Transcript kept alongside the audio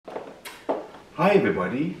Hi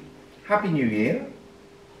everybody, Happy New Year.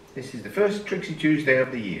 This is the first Trixie Tuesday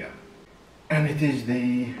of the year and it is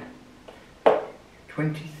the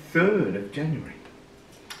 23rd of January.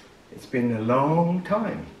 It's been a long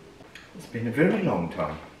time. It's been a very long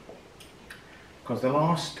time because the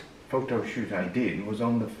last photo shoot I did was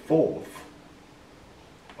on the 4th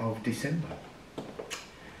of December.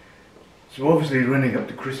 So obviously running up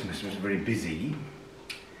to Christmas was very busy,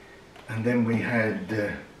 and then we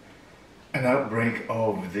had an outbreak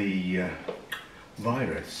of the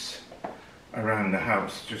virus around the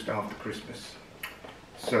house just after Christmas.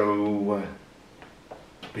 So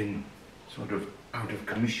been sort of out of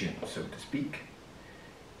commission, so to speak.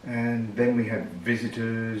 And then we had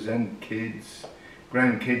visitors and kids,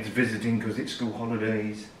 grandkids visiting because it's school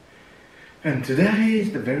holidays. And today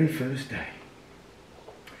is the very first day.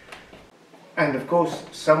 And of course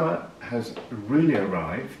summer has really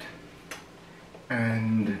arrived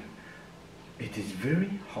and it is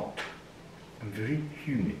very hot and very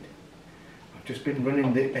humid. I've just been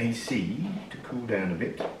running the AC to cool down a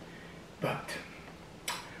bit, but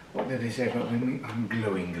what did they say about me? I'm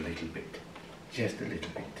glowing a little bit, just a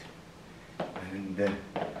little bit. And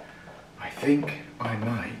I think I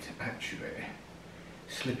might actually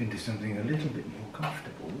slip into something a little bit more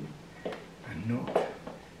comfortable and not,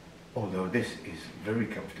 although this is very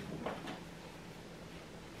comfortable.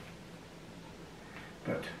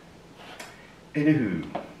 But anywho,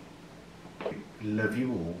 love you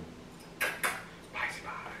all.